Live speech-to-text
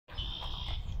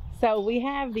So we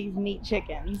have these meat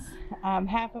chickens.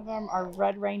 Half of them are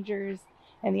Red Rangers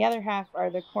and the other half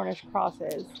are the Cornish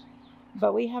crosses.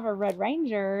 But we have a Red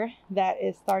Ranger that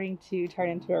is starting to turn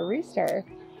into a rooster,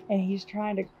 and he's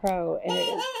trying to crow, and it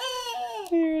is,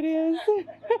 here it is.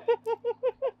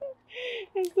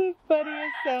 It's the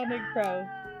funniest sounding crow.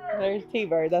 There's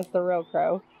T-Bird, that's the real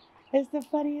crow. It's the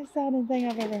funniest sounding thing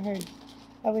I've ever heard.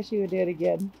 I wish he would do it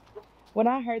again. When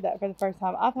I heard that for the first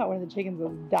time, I thought one of the chickens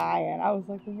was dying. I was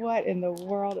like, what in the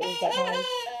world is that noise?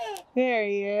 There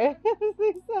he is.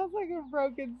 He sounds like a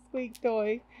broken squeak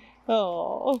toy.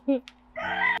 Oh.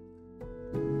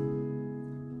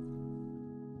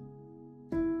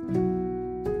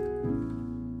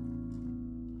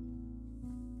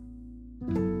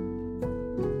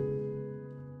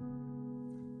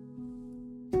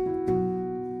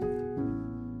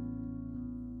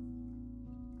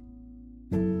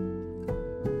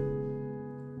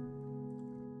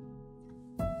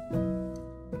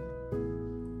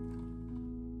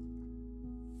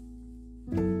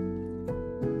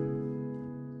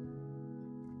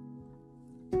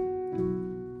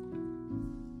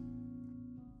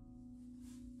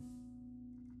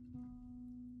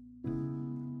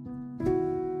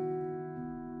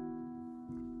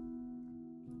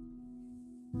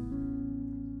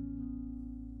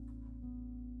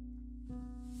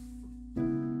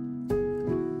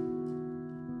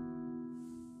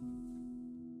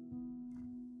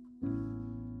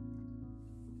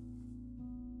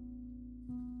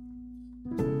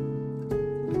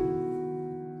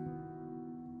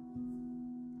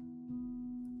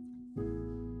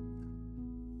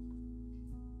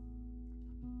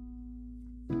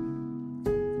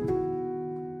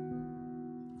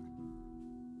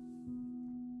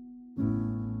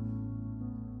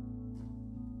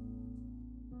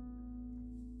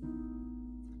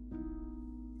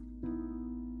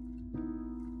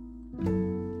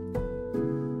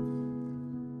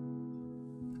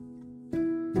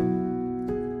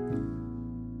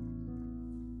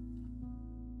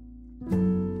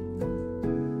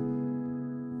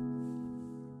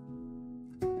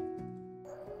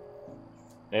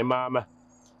 Hey, Mama.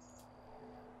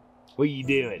 What you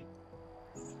doing?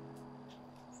 Why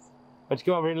don't you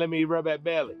come over here and let me rub that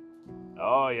belly?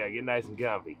 Oh, yeah, get nice and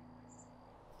comfy.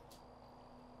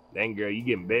 Dang, girl, you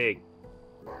getting big.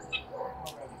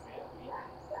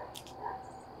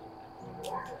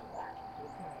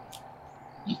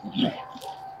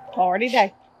 Already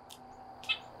day.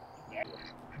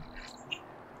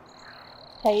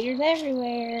 Taters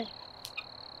everywhere.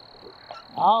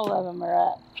 All of them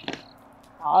are up.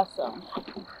 Awesome.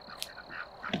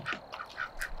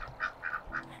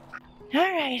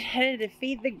 All right, headed to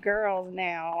feed the girls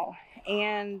now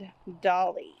and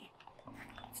Dolly.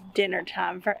 It's dinner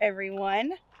time for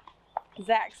everyone.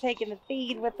 Zach's taking the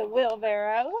feed with the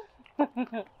wheelbarrow. We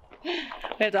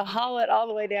have to haul it all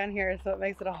the way down here, so it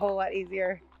makes it a whole lot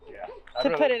easier to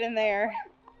put it in there.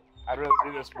 I'd rather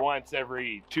do this once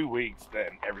every 2 weeks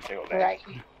than every single day. Right.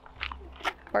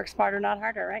 Work smarter, not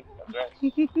harder, right? That's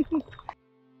right.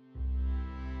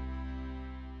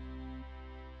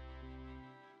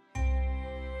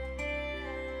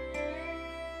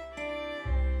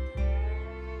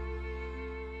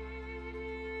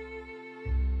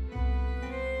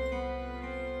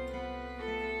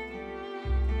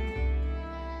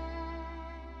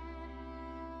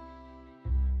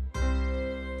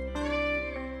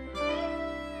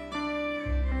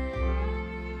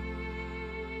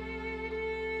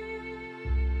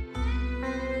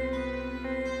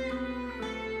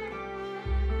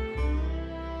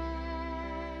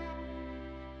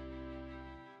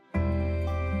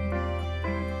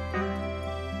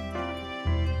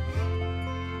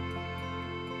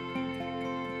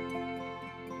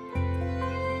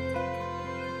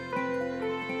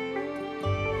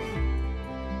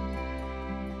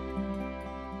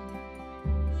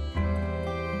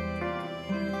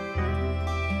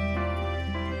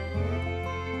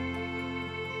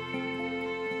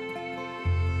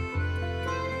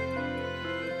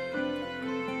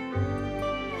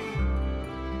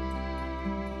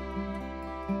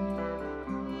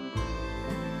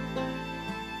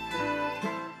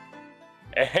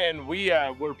 And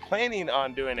we're planning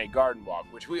on doing a garden walk,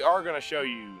 which we are going to show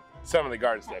you some of the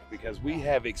garden stuff because we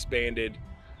have expanded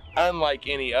unlike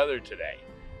any other today.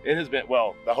 It has been,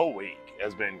 well, the whole week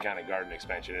has been kind of garden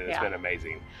expansion and it's been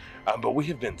amazing. But we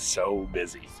have been so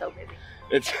busy. So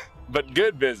busy. But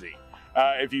good busy.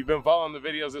 If you've been following the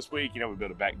videos this week, you know, we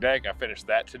built a back deck. I finished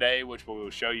that today, which we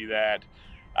will show you that.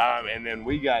 And then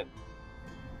we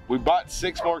bought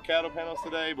 6 more cattle panels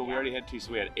today, but we already had 2,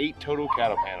 so we had 8 total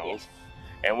cattle panels.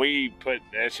 And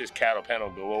it's just cattle panel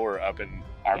galore up in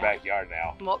our backyard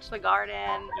now. Mulched the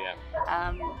garden.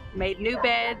 Yeah. Made new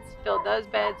beds, filled those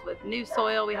beds with new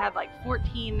soil. We had like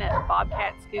 14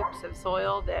 bobcat scoops of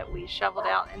soil that we shoveled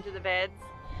out into the beds.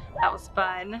 That was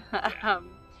fun.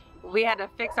 We had to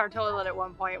fix our toilet at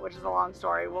one point, which is a long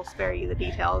story. We'll spare you the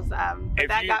details. But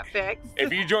that got fixed.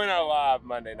 If you join our live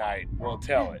Monday night, we'll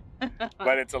tell it.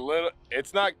 But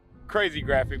it's not crazy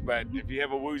graphic, but if you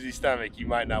have a woozy stomach, you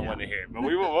might not want to hear it. But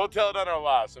we'll tell it on our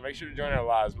live, so make sure to join our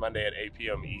lives Monday at 8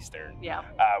 p.m. Eastern. Yeah.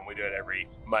 We do it every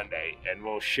Monday, and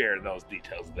we'll share those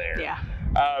details there. Yeah.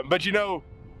 But you know,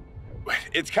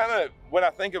 it's kind of, when I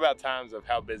think about times of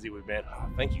how busy we've been,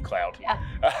 thank you, Cloud. Yeah.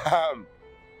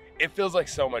 It feels like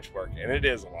so much work, and it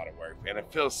is a lot of work, and it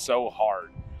feels so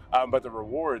hard. But the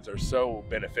rewards are so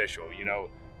beneficial, you know,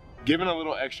 giving a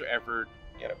little extra effort.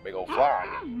 A big old fly.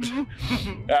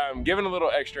 Giving a little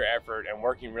extra effort and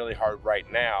working really hard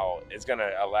right now is going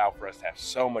to allow for us to have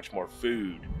so much more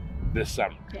food this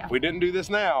summer. Yeah. If we didn't do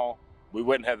this now, we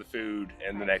wouldn't have the food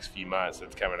in the next few months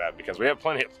that's coming up, because we have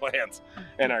plenty of plants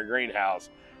in our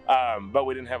greenhouse, but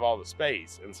we didn't have all the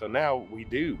space, and so now we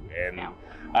do.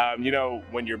 And you know,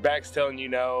 when your back's telling you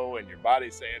no and your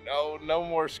body's saying, oh, no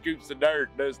more scoops of dirt,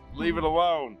 just leave it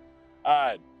alone,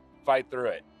 fight through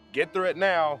it. Get through it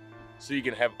now, so you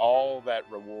can have all that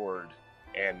reward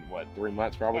in, what, 3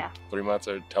 months probably? Yeah. 3 months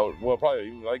or total, well, probably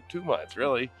even like 2 months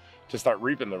really, to start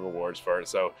reaping the rewards for it.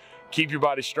 So keep your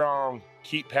body strong,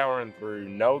 keep powering through,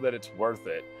 know that it's worth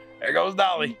it. There goes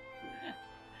Dolly.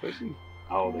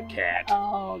 Oh, the cat.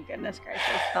 Oh, goodness gracious.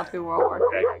 About to be World War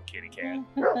III. That kitty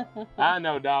cat. I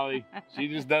know, Dolly. She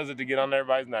just does it to get on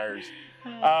everybody's nerves.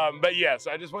 But yeah,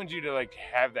 so I just want you to like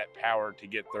have that power to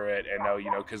get through it and know, you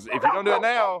know, because if you don't do it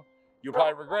now, you'll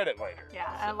probably regret it later.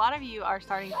 Yeah, and a lot of you are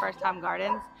starting first-time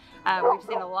gardens. We've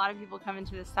seen a lot of people come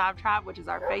into the Stiv Tribe, which is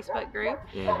our Facebook group.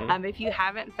 If you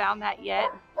haven't found that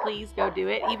yet, please go do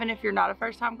it. Even if you're not a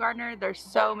first-time gardener, there's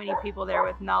so many people there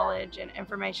with knowledge and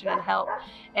information and help.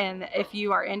 And if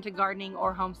you are into gardening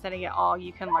or homesteading at all,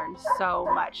 you can learn so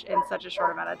much in such a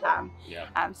short amount of time.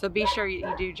 Yeah. So be sure you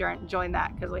do join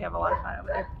that, because we have a lot of fun over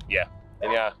there. Yeah,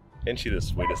 and yeah, isn't she the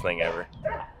sweetest thing ever?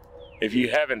 If you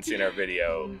haven't seen our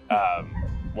video,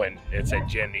 when it said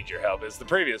Jen needs your help, it's the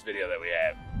previous video that we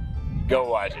have. Go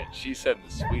watch it. She said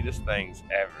the sweetest things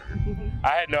ever. I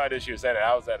had no idea she was saying it.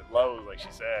 I was at Lowe's, like she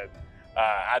said.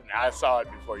 I saw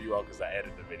it before you all because I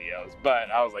edited the videos, but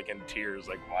I was like in tears,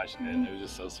 like watching it. It was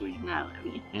just so sweet. I love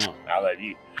you. I love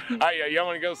you. All right, y'all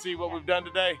want to go see what we've done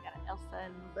today? Got an Elsa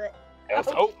and butt.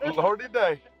 Elsa. Oh, Lord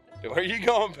today. Where are you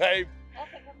going, babe?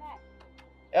 Elsa, come back.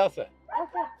 Elsa.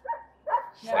 Elsa.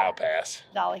 No. I'll pass.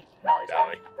 Dolly.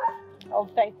 Dolly.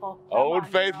 Old Faithful. Old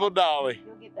Faithful Dolly.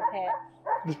 You'll get the pets.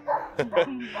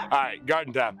 All right,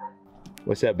 garden time.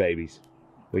 What's up, babies?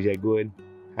 Was that good?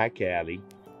 Hi, Callie.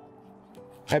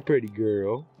 Hi, pretty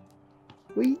girl.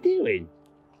 What are you doing?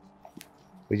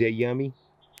 Was that yummy?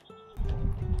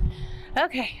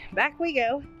 Okay, back we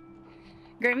go.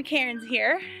 Grandma Karen's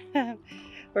here.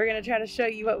 We're gonna try to show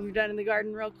you what we've done in the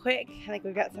garden real quick. I think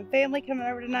we've got some family coming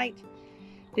over tonight.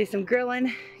 Do some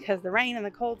grilling because the rain and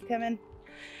the cold's coming.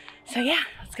 So yeah,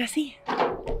 let's go see.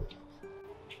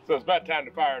 So it's about time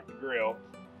to fire up the grill.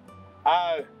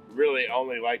 I really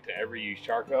only like to ever use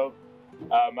charcoal.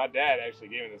 My dad actually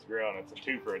gave me this grill, and it's a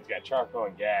twofer. It's got charcoal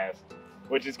and gas,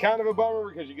 which is kind of a bummer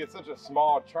because you get such a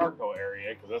small charcoal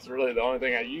area, because that's really the only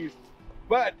thing I use.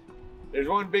 But there's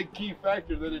one big key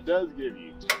factor that it does give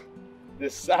you.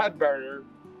 This side burner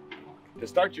to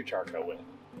start your charcoal with.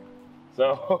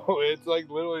 So it's like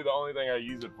literally the only thing I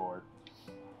use it for.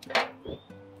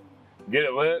 Get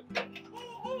it lit,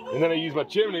 and then I use my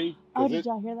chimney. Oh, did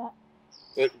y'all hear that?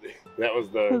 That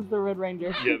was That was the Red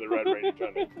Ranger. Yeah, the Red Ranger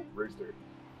trying to rooster.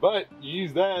 But you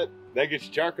use that gets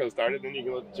your charcoal started, then you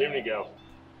can let the chimney go.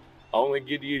 Only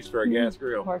good use for a gas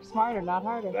grill. Work smarter, not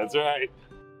harder. That's right.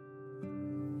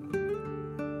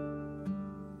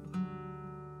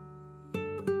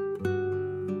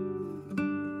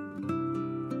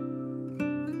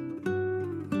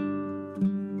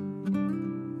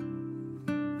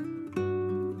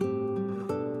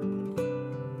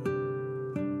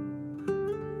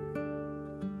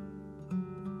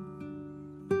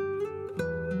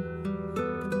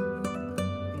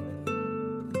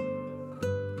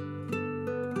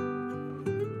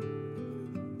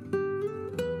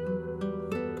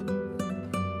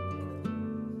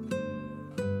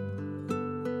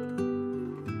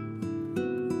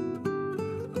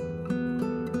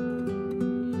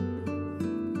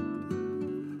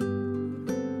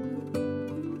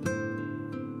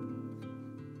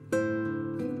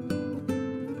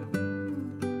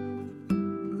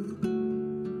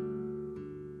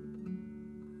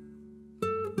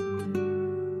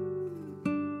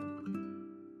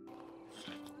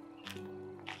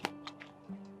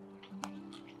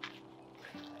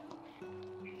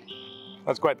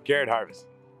 that's quite the carrot harvest.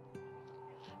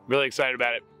 Really excited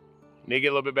about it. Need to get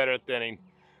a little bit better at thinning.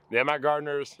 The MI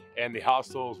gardeners and the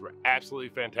hostels were absolutely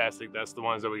fantastic. That's the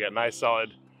ones that we got nice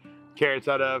solid carrots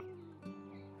out of.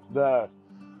 The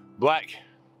black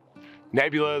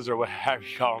nebulas, or whatever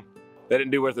you call them, they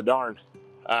didn't do worth a darn.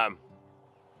 I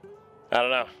don't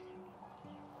know.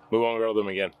 We won't grow them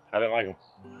again. I didn't like them.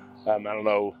 I don't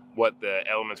know what the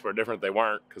elements were different. They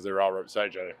weren't, because they were all right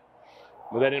beside each other.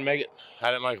 But they didn't make it.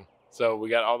 I didn't like them. So we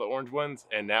got all the orange ones,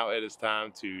 and now it is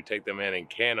time to take them in and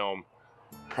can them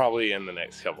probably in the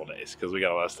next couple days, because we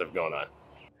got a lot of stuff going on.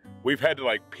 We've had to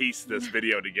like piece this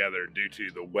video together due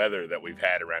to the weather that we've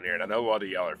had around here, and I know a lot of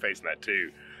y'all are facing that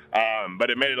too. But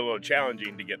it made it a little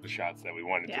challenging to get the shots that we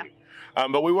wanted to.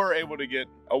 But we were able to get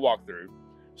a walkthrough.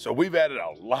 So we've added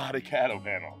a lot of cattle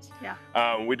panels.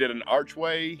 Yeah. We did an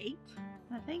archway. 8,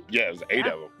 I think. Yeah, it was 8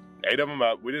 of them. 8 of them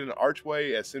up. We did an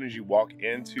archway as soon as you walk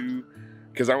into,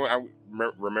 because I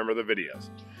remember the videos.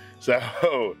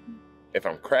 So if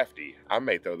I'm crafty, I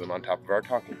may throw them on top of our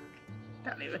talking.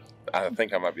 Don't even. I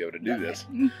think I might be able to do this.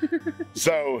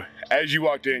 So as you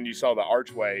walked in, you saw the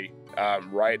archway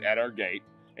right at our gate.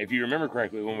 If you remember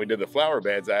correctly, when we did the flower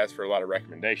beds, I asked for a lot of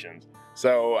recommendations.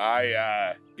 So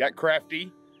I got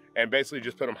crafty and basically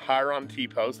just put them higher on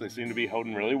T-posts. They seem to be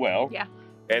holding really well. Yeah.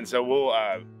 And so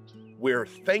we're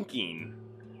thinking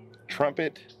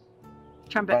trumpet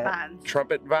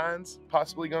vines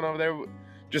possibly going over there.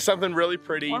 Just something really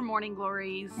pretty. Or morning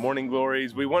glories. Morning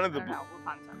glories. We wanted the. I don't know, we'll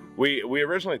find something. We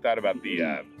originally thought about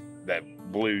the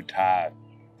that blue tie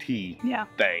tea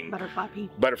thing. Butterfly pea.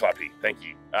 Butterfly pea. Thank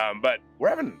you. But we're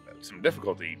having some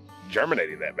difficulty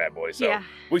germinating that bad boy. So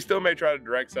we still may try to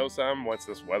direct sow some once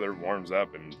this weather warms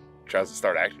up and tries to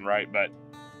start acting right, but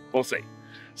we'll see.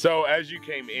 So as you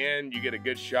came in, you get a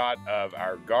good shot of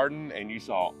our garden, and you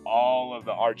saw all of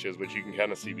the arches, which you can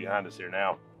kind of see behind us here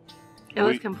now. It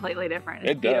was completely different.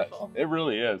 It's beautiful. Does. It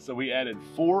really is. So we added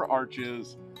 4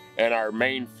 arches and our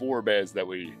main 4 beds that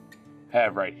we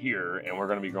have right here, and we're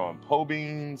going to be growing pole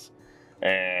beans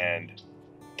and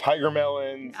tiger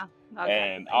melons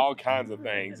and all kinds of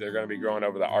things that are going to be growing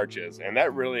over the arches, and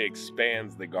that really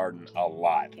expands the garden a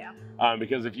lot. Yeah.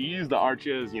 Because if you use the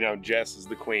arches, you know, Jess is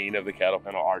the queen of the cattle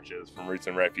panel arches from Roots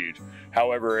and Refuge.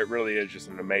 However, it really is just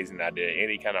an amazing idea.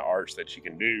 Any kind of arch that you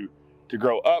can do to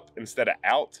grow up instead of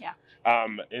out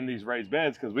in these raised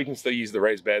beds, because we can still use the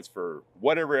raised beds for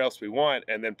whatever else we want,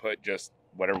 and then put just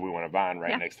whatever we want to vine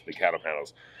right next to the cattle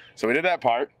panels. So we did that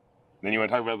part. Then you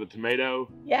want to talk about the tomato?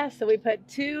 Yeah, so we put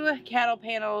 2 cattle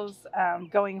panels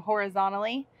going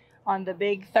horizontally on the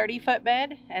big 30-foot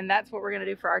bed, and that's what we're going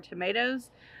to do for our tomatoes.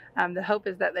 The hope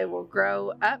is that they will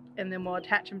grow up, and then we'll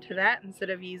attach them to that instead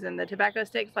of using the tobacco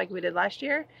sticks like we did last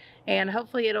year. And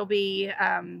hopefully it'll be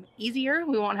easier.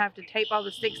 We won't have to tape all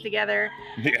the sticks together.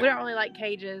 Yeah. We don't really like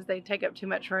cages. They take up too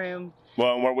much room.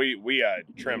 Well, where we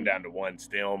trim down to 1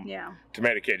 stem. Yeah.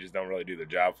 Tomato cages don't really do the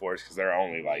job for us because they're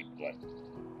only like, what,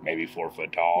 maybe 4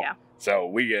 foot tall. Yeah. So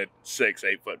we get 6,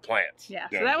 8 foot plants. Yeah.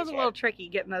 So that was a little tricky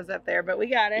getting those up there, but we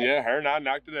got it. Yeah, her and I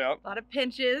knocked it out. A lot of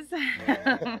pinches,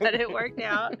 but it worked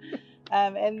out.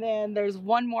 And then there's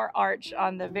 1 more arch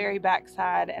on the very back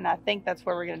side, and I think that's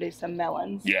where we're going to do some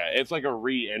melons. Yeah, it's like a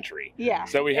re-entry. Yeah.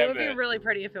 So we have. It would be really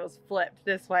pretty if it was flipped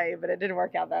this way, but it didn't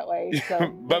work out that way. So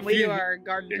when we do our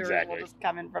garden tours, we'll just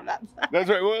come in from that side. That's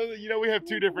right. Well, you know, we have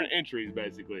 2 different entries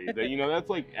basically. That, you know, that's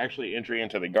like actually entry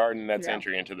into the garden. That's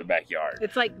entry into the backyard.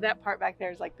 It's like that part back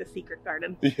there is like the secret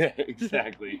garden. Yeah,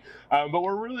 exactly. But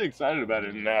we're really excited about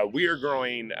it, and we are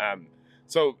growing.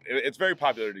 So it's very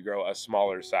popular to grow a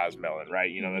smaller size melon, right?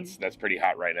 You know, that's pretty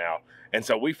hot right now. And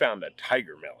so we found a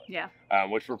tiger melon,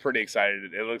 which we're pretty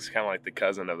excited. It looks kind of like the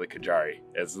cousin of the Kajari,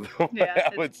 is the way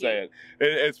I would say it.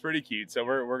 It's pretty cute. So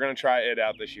we're going to try it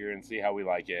out this year and see how we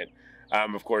like it.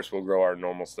 Of course, we'll grow our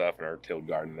normal stuff in our tilled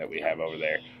garden that we have over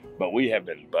there. But we have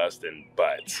been busting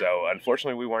butts. So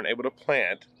unfortunately, we weren't able to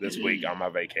plant this week on my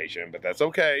vacation, but that's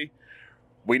okay.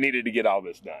 We needed to get all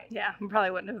this done. Yeah, we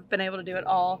probably wouldn't have been able to do it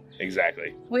all.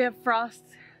 Exactly. We have frost.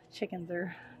 Chickens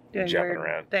are doing jumping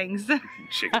around things.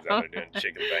 Chickens out there doing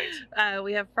chicken things.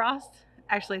 We have frost.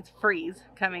 Actually, it's freeze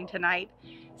coming tonight.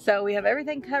 So we have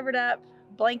everything covered up.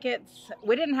 Blankets.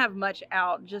 We didn't have much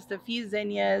out. Just a few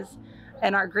zinnias.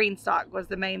 And our green stalk was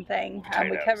the main thing.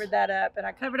 We covered that up. And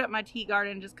I covered up my tea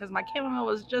garden just because my chamomile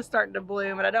was just starting to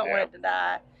bloom and I don't want it to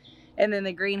die. And then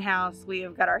the greenhouse, we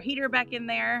have got our heater back in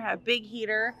there, a big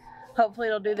heater. Hopefully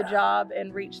it'll do the job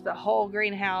and reach the whole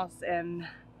greenhouse and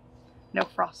no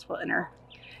frost will enter.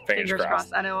 Fingers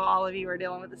crossed. I know all of you are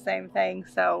dealing with the same thing,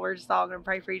 so we're just all going to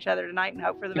pray for each other tonight and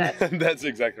hope for the best. That's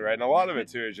exactly right. And a lot of it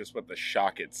too is just with the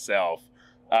shock itself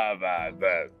of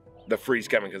the the freeze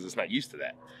coming because it's not used to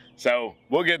that. So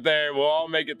we'll get there. We'll all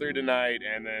make it through tonight,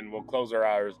 and then we'll close our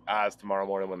eyes tomorrow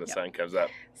morning when the sun comes up.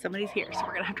 Somebody's here, so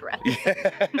we're gonna have to wrap this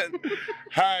up.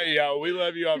 Hi, y'all. We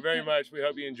love you all very much. We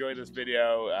hope you enjoyed this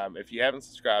video. If you haven't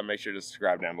subscribed, make sure to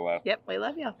subscribe down below. Yep, we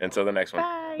love you. Until the next one.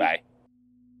 Bye. Bye.